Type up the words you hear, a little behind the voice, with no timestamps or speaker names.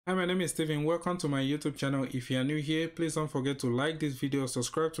Hi, my name is Steven. Welcome to my YouTube channel. If you are new here, please don't forget to like this video,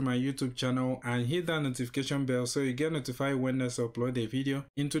 subscribe to my YouTube channel, and hit that notification bell so you get notified when I upload a video.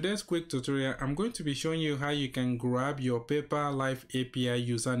 In today's quick tutorial, I'm going to be showing you how you can grab your PayPal Live API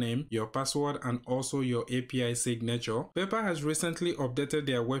username, your password, and also your API signature. PayPal has recently updated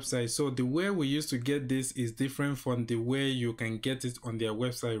their website, so the way we used to get this is different from the way you can get it on their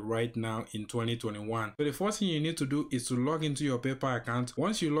website right now in 2021. So the first thing you need to do is to log into your PayPal account.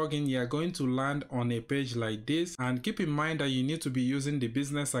 Once you log in, you are going to land on a page like this, and keep in mind that you need to be using the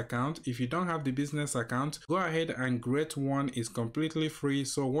business account. If you don't have the business account, go ahead and create one. It's completely free.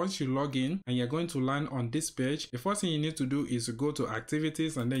 So once you log in and you're going to land on this page, the first thing you need to do is to go to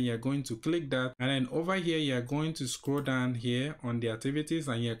activities, and then you're going to click that, and then over here you're going to scroll down here on the activities,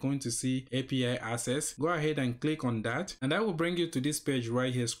 and you're going to see API access. Go ahead and click on that, and that will bring you to this page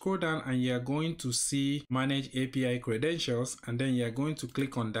right here. Scroll down and you're going to see manage API credentials, and then you're going to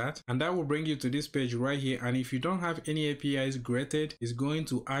click on that, and that will bring you to this page right here. And if you don't have any APIs created, it's going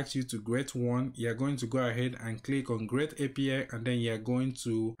to ask you to create one. You're going to go ahead and click on create API, and then you're going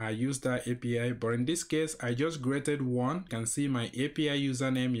to use that API. But in this case, I just created one. You can see my API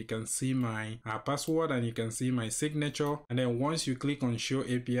username, you can see my password, and you can see my signature. And then once you click on show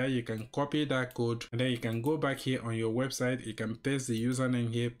API, you can copy that code, and then you can go back here on your website. You can paste the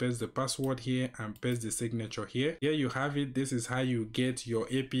username here, paste the password here, and paste the signature here. Here you have it. This is how you get your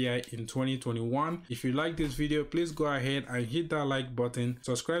API in 2021. If you like this video, please go ahead and hit that like button,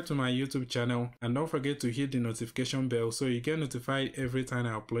 subscribe to my YouTube channel, and don't forget to hit the notification bell so you get notified every time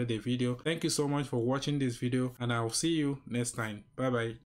I upload a video. Thank you so much for watching this video, and I'll see you next time. Bye bye.